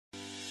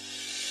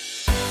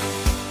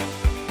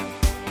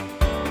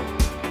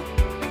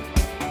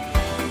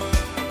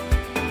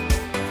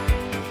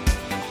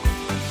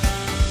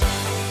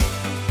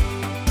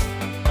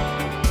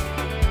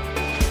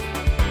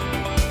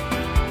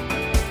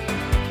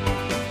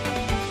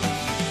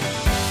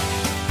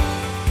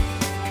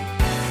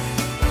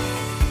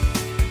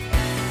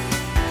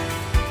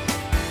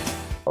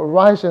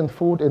rise in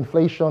food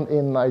inflation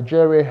in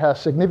Nigeria has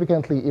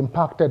significantly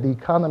impacted the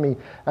economy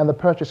and the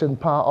purchasing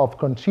power of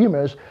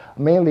consumers,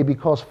 mainly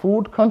because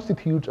food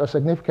constitutes a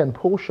significant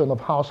portion of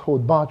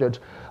household budgets.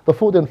 The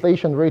food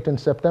inflation rate in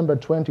September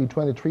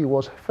 2023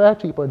 was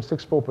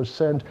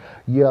 30.64%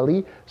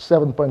 yearly,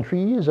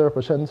 7.30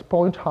 percentage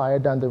point higher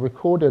than the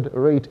recorded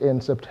rate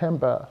in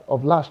September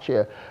of last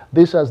year.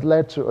 This has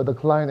led to a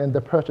decline in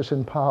the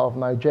purchasing power of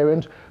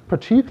Nigerians,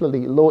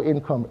 particularly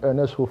low-income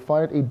earners who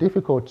find it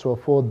difficult to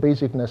afford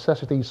basic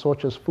necessities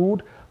such as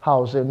food,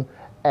 housing,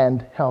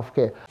 and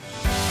healthcare.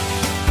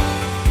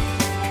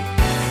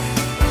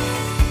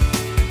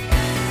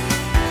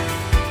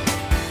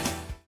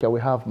 We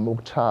have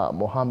Muktar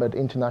Mohammed,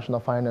 International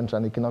Finance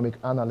and Economic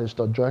Analyst,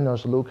 to join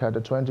us to look at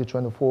the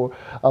 2024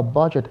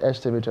 budget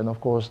estimate and,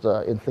 of course,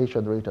 the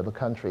inflation rate of the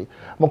country.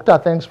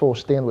 Muktar, thanks for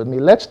staying with me.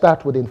 Let's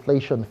start with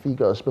inflation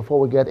figures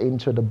before we get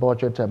into the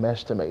budget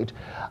estimate.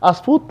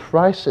 As food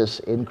prices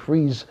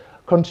increase,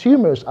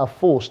 consumers are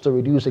forced to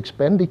reduce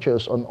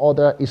expenditures on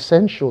other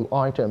essential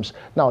items.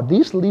 Now,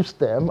 this leaves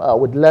them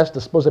with less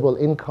disposable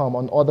income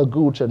on other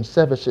goods and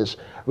services,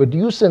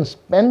 reducing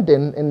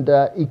spending in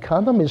the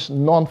economy's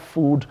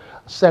non-food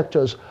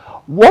sectors.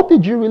 What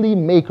did you really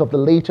make of the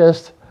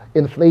latest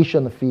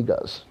inflation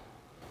figures?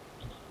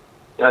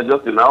 Yeah,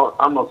 Justin, now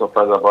I'm not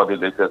surprised about the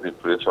latest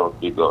inflation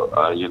figure.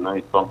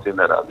 It's something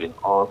that has been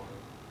on.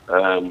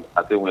 I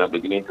think we are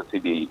beginning to see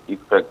the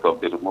effect of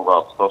the removal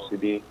of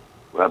subsidy.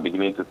 We are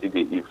beginning to see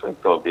the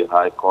effect of the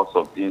high cost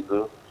of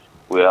diesel.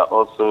 We are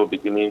also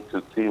beginning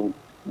to see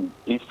the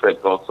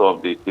effect also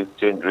of the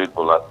exchange rate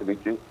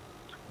volatility.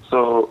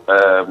 So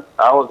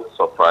I was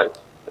surprised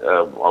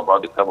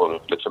about the type of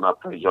inflationary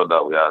pressure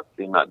that we are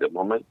seeing at the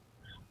moment.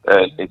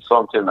 It's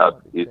something that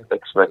is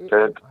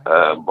expected,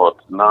 but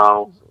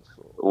now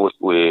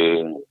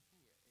we're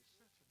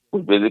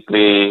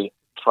basically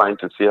trying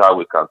to see how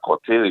we can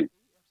curtail it.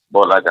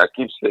 But like I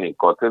keep saying,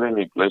 curtailing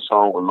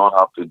inflation will not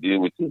have to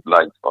deal with it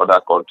like other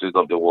countries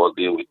of the world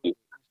deal with it.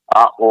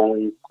 Our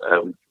own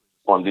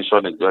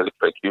condition is very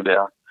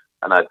peculiar,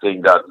 and I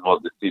think that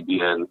what the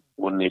CBN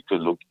will need to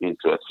look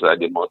into,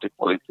 especially the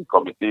multi-policy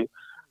committee,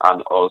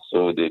 and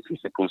also the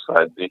physical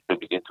side need to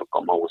begin to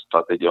come up with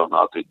strategy on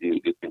how to deal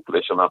with these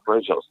inflationary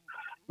pressures.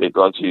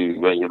 Because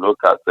when you look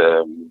at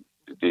the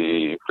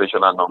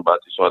inflationary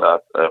numbers, you saw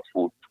that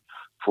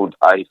food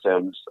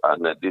items,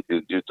 and this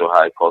is due to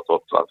high cost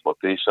of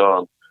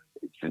transportation.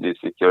 The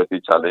security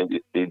challenge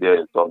is still there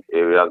in some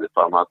areas. The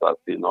farmers are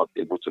still not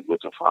able to go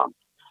to farm.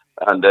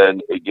 And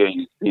then again,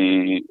 you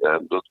see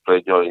those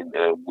pressure in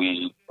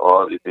wheat,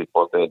 all these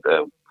imported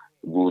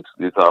goods.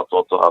 These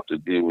also have to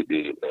deal with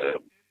the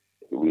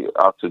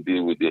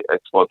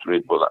export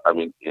rate,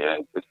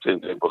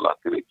 exchange rate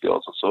volatility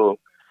also. So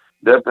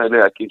definitely,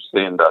 I keep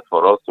saying that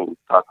for us to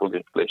tackle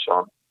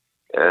inflation,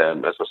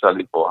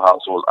 especially for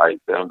household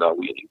items that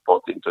we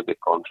import into the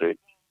country,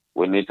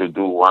 we need to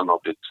do one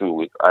of the two.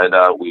 With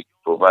either we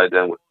provide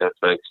them with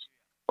FX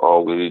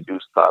or we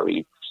reduce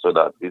tariffs so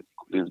that these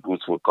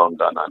goods will come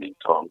down, and in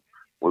turn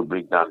will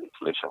bring down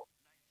inflation.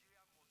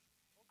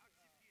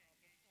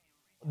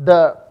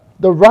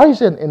 The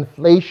rise in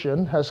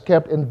inflation has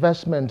kept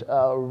investment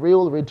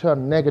real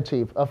return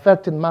negative,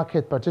 affecting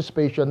market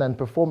participation and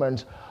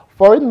performance.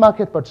 Foreign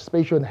market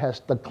participation has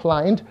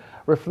declined,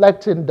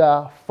 reflecting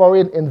the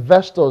foreign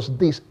investors'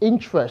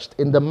 disinterest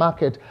in the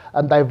market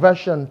and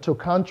diversion to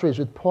countries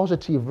with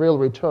positive real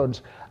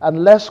returns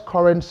and less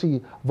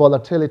currency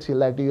volatility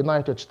like the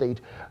United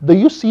States. Do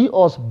you see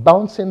us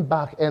bouncing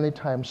back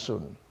anytime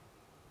soon?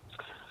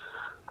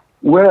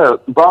 Well,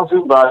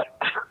 bouncing back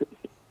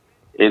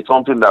is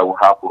something that will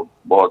happen,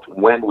 but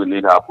when will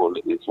it happen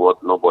is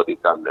what nobody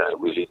can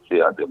really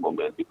say at the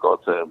moment,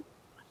 because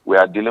we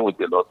are dealing with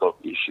a lot of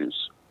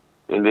issues.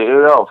 In the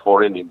area of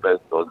foreign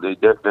investors, they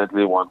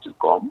definitely want to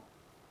come,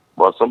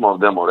 but some of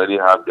them already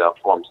have their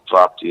funds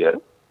trapped here.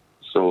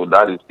 So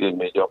that is still a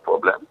major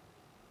problem.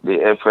 The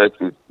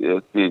FX is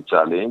still a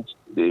challenge.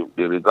 The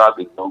reserve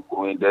is not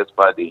growing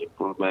despite the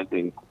improvement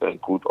in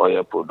crude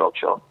oil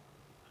production.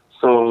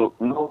 So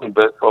no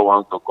investor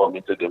wants to come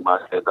into the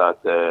market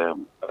at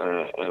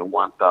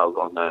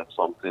 1,000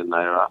 something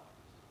naira,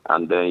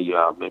 and then you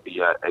are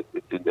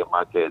exiting the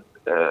market.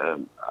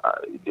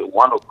 They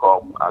want to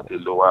come at a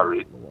lower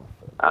rate,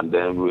 and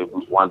then we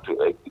want to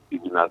exit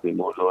even at a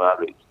more lower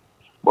rate.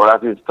 But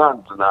as it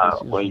stands now,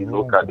 when you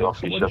look at the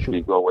official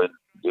figure, when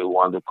they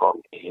want to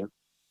come in,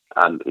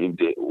 and if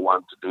they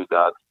want to do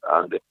that,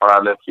 and the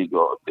parallel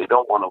figure, they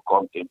don't want to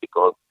come in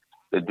because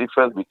the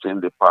difference between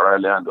the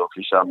parallel and the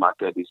official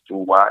market is too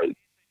wide.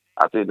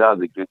 I think that's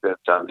the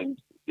greatest challenge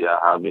they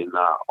are having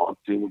now.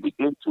 Until we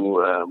begin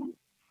to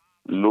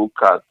look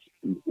at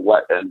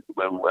what, and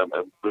when we're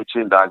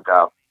bridging that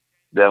gap,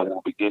 then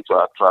we'll begin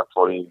to attract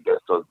foreign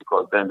investors,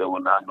 because then they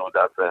will now know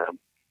that their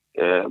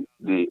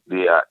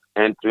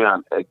entry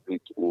and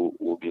exit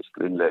will be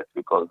screenless,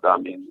 because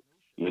that means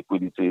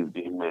liquidity is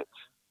being met.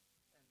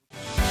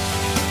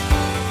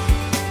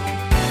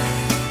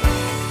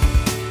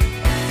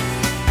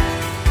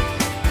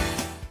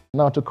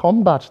 Now, to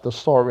combat the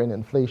soaring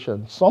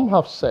inflation, some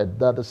have said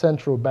that the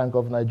Central Bank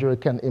of Nigeria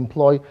can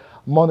employ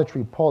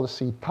monetary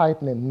policy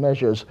tightening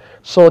measures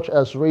such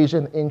as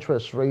raising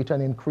interest rate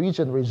and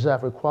increasing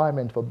reserve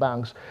requirement for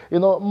banks. You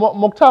know,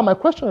 Mukhtar, my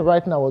question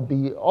right now would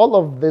be, all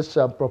of these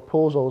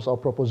proposals or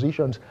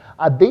propositions,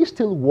 are they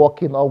still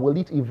working, or will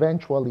it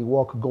eventually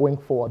work going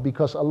forward?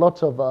 Because a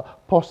lot of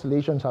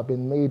postulations have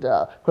been made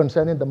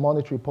concerning the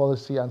monetary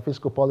policy and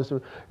fiscal policy,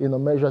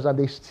 measures, and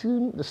they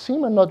seem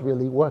not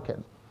really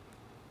working.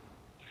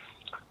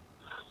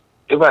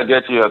 If I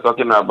get you, are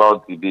talking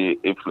about the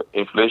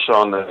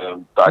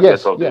inflation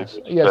target of the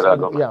federal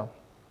government. Yeah.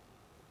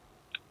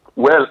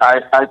 Well,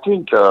 I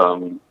think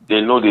they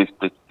know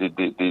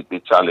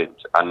the challenge,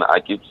 and I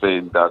keep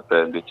saying that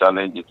the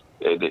challenge is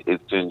the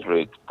exchange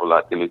rate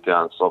volatility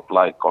and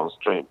supply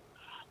constraint.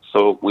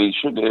 So we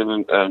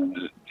shouldn't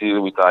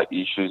deal with our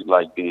issues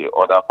like the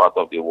other part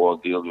of the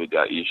world deals with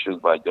their issues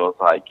by just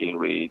hiking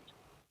rates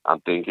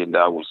and thinking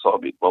that will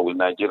solve it. But with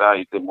Nigeria,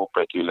 it's a more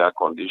peculiar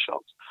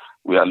conditions.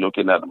 We are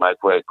looking at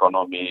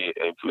microeconomy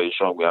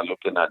inflation. We are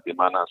looking at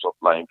demand and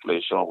supply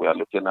inflation. We are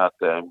looking at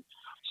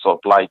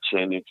supply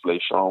chain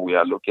inflation. We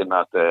are looking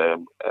at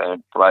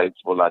price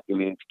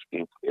volatility,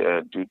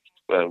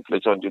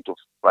 inflation due to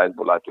price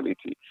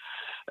volatility.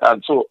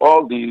 And so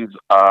all these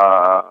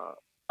are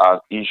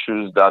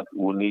issues that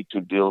we need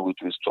to deal with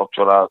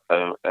structural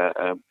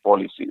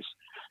policies.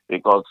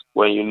 Because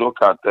when you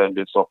look at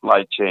the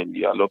supply chain,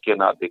 you are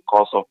looking at the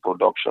cost of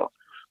production.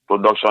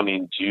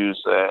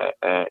 Production-induced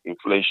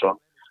inflation,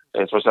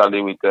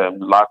 especially with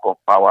lack of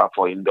power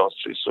for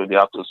industry. So they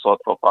have to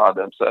sort for power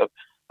themselves.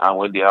 And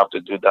when they have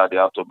to do that, they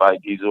have to buy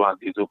diesel, and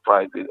diesel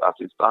prices as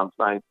it stands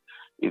now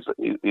is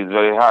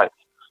very high.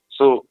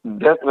 So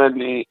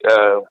definitely,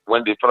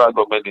 when the federal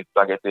government is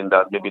targeting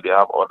that, maybe they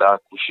have other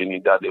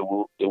cushioning that they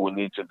will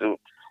need to do.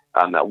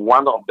 And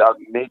one of that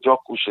major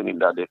cushioning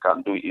that they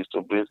can do is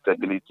to bring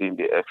stability in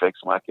the FX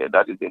market.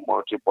 That is the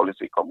Monetary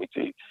Policy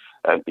Committee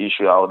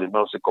issue, or the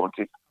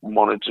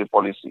monetary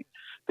policy.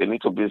 They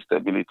need to bring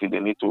stability. They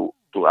need to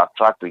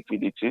attract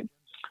liquidity,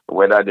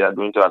 whether they are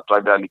going to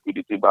attract that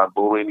liquidity by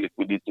borrowing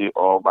liquidity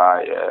or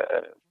by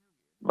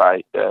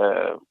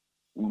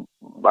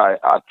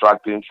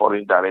attracting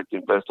foreign direct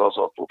investors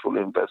or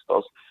portfolio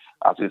investors.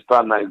 As it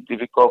stands now, it's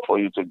difficult for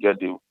you to get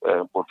the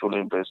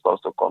portfolio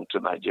investors to come to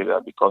Nigeria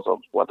because of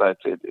what I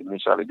said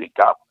initially, the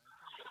gap.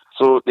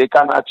 So they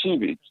can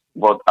achieve it,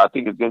 but I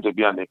think it's going to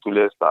be an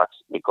Hercules task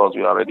because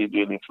we're already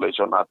doing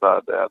inflation at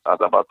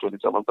about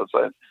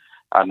 27%.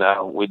 And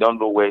we don't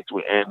know where it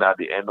will end at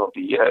the end of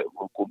the year.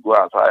 We could go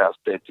as high as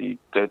 30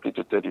 to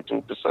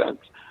 32%.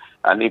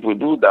 And if we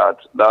do that,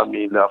 that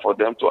means that for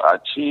them to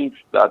achieve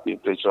that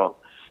inflation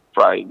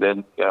price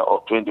then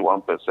of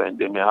 21%,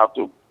 they may have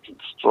to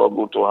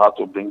struggle to have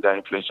to bring the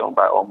inflation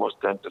by almost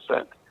 10%,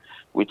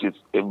 which is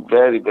a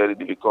very, very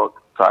difficult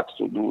task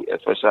to do,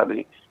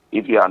 especially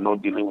if you are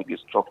not dealing with the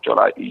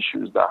structural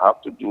issues that have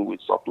to do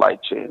with supply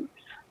chain,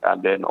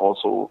 and then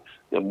also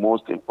the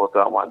most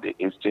important one, the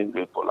exchange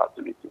rate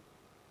volatility.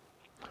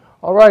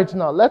 All right,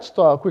 now let's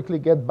quickly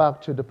get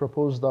back to the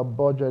proposed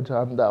budget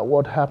and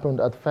what happened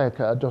at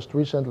FEC just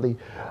recently.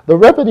 The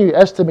revenue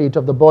estimate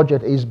of the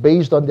budget is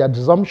based on the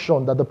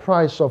assumption that the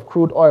price of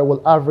crude oil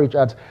will average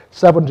at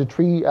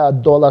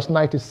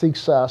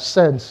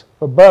 $73.96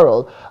 per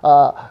barrel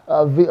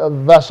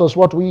versus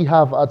what we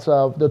have at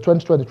the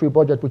 2023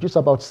 budget, which is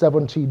about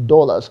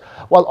 $70.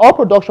 While oil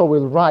production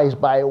will rise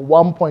by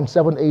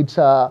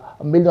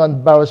 1.78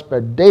 million barrels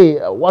per day,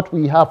 what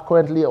we have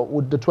currently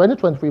with the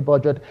 2023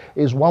 budget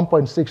is 1.69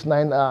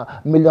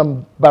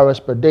 million barrels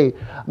per day.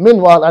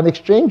 Meanwhile, an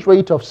exchange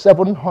rate of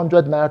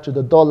 700 naira to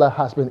the dollar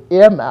has been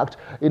earmarked,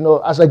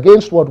 as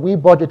against what we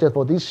budgeted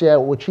for this year,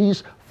 which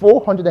is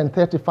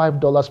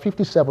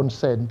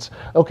 $435.57.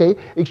 Okay,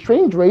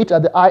 exchange rate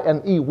at the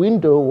I&E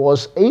window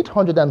was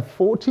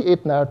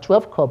 848 naira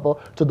 12 kobo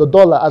to the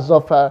dollar as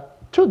of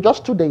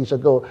just 2 days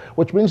ago,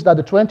 which means that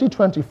the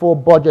 2024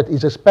 budget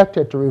is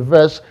expected to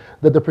reverse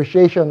the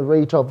depreciation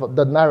rate of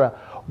the naira.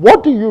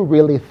 What do you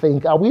really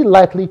think? Are we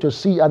likely to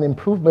see an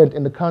improvement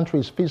in the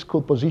country's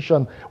fiscal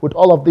position with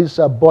all of these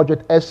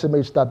budget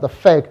estimates that the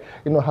FEC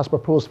has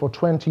proposed for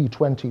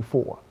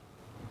 2024?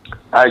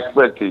 I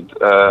expect it.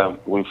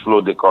 We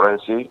float the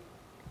currency.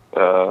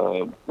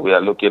 We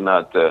are looking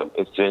at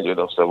exchange rate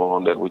of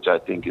 700, which I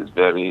think is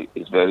very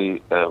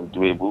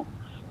doable.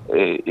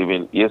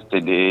 Even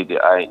yesterday, the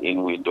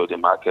in window, the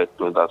market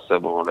closed at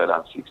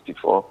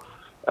 764,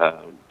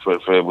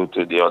 preferable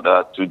to the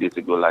other 2 days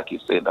ago, like you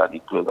said, that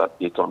it closed at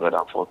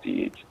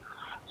 848.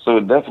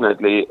 So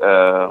definitely,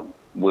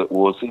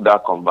 we'll see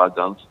that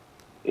convergence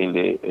in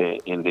the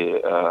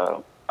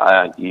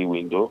I&E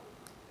window.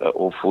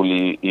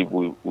 Hopefully, if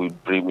we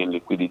bring in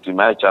liquidity,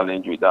 my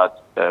challenge with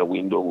that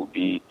window will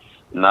be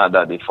now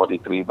that the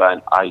 43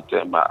 buying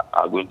item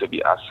are going to be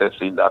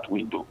accessing that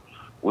window.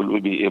 Will we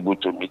be able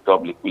to meet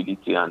up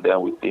liquidity, and then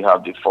we still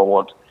have the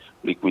forward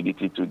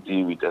liquidity to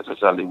deal with,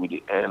 especially with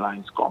the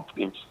airlines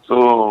companies?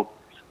 So,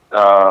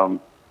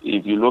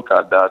 if you look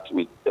at that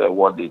with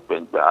what they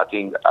spent,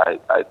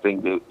 I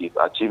think it's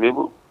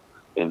achievable.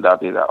 in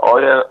that area.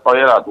 Oil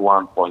at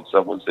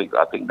 1.76,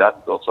 I think that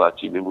is also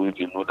achievable if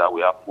you know that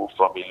we have moved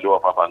from a low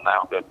of about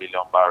 900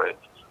 million barrels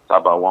to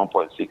about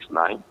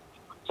 1.69.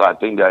 So I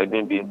think they are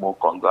even being more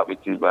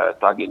conservative by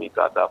targeting it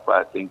at that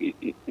price. I think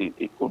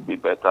it could be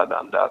better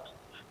than that,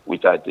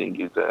 which I think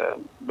is a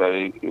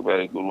very,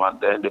 very good one.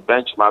 Then the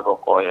benchmark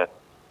of oil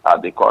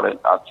at the current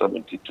at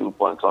 72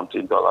 point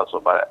something dollars per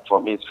barrel.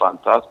 For me, it's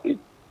fantastic.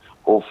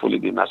 Hopefully,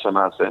 the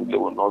National Assembly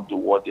will not do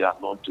what they are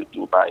known to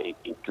do by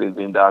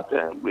increasing that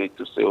rate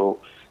to say, oh,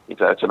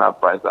 international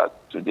price that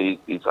today is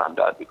this and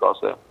that, because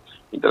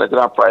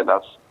international price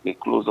at the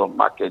close of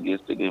market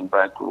yesterday in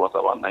Brent crude was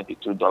about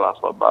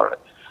 $92 per barrel.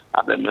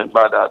 And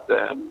remember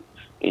that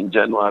in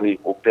January,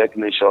 OPEC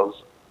nations,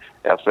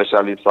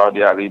 especially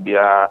Saudi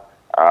Arabia,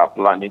 are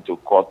planning to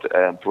cut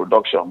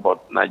production, but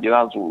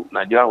Nigeria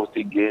will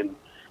still gain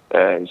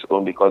its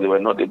own because they were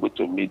not able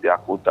to meet their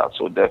quota.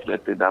 So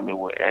definitely that may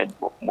will end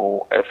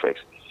more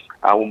effects.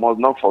 And we must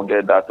not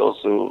forget that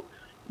also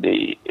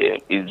the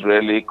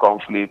Israeli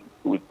conflict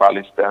with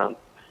Palestine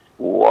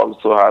will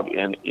also have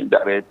an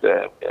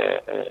indirectly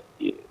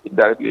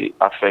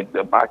affect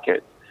the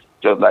market,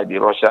 just like the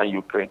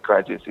Russia-Ukraine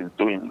crisis is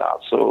doing now.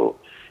 So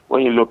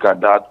when you look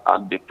at that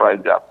and the price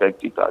they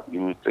affect it at,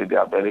 you would say they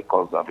are very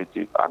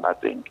conservative, and I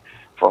think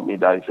for me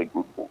that is a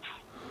good move.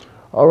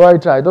 All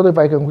right, I don't know if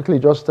I can quickly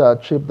just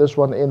chip this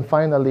one in.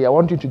 Finally, I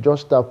want you to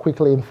just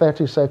quickly, in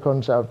 30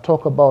 seconds,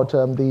 talk about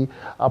the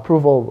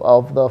approval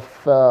of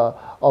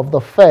the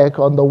FEC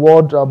on the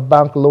World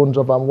Bank loans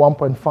of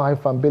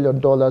 $1.5 billion,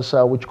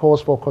 which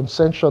calls for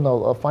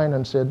concessional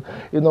financing.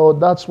 You know,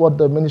 that's what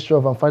the Ministry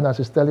of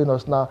Finance is telling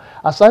us now.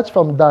 Aside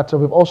from that,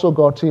 we've also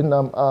gotten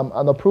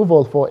an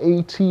approval for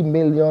 $80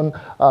 million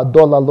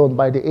loan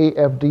by the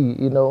AFD,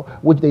 you know,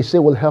 which they say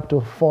will help to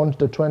fund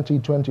the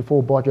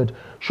 2024 budget.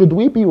 Should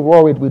we be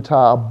worried with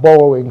our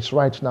borrowings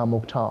right now,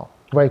 Muktar?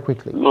 Very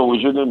quickly. No,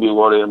 we shouldn't be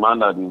worried. A man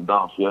that is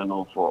down, fear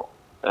no fall.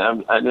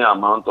 Any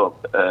amount of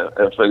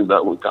effect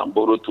that we can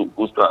borrow to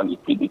boost our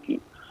liquidity,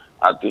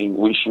 I think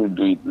we should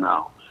do it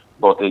now.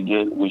 But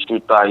again, we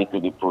should tie it to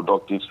the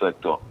productive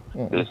sector.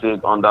 They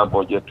said under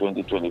budget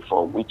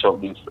 2024, which of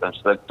this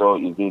sector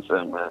is this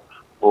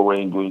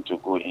borrowing going to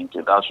go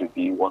into? That should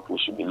be what we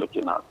should be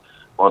looking at.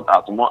 But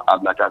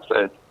like I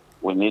said,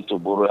 we need to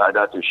borrow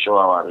either to show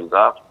our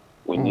reserve.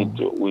 We need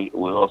to. We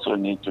also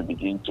need to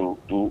begin to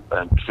do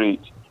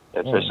trade,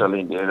 especially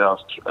in the area of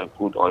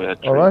crude oil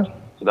trade,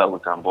 so that we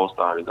can boost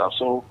our reserve.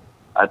 So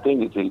I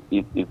think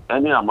it's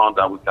any amount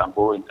that we can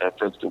borrow in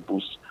effect to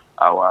boost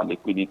our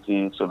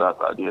liquidity, so that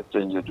the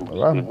exchange rate will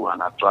be stable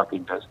and attract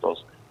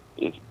investors.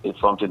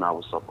 It's something I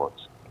will support.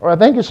 All right,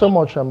 thank you so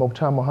much,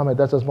 Muktar Mohammed.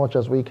 That's as much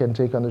as we can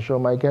take on the show.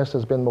 My guest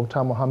has been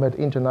Muktar Mohammed,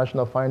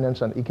 International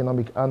Finance and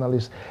Economic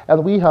Analyst.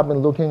 And we have been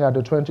looking at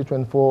the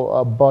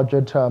 2024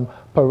 budget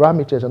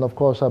parameters and, of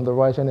course, the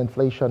rising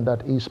inflation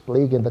that is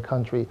plaguing the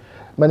country.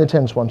 Many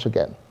thanks once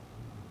again.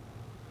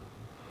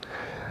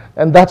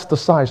 And that's the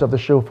size of the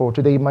show for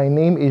today. My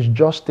name is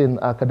Justin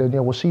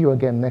Academia. We'll see you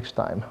again next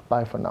time.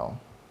 Bye for now.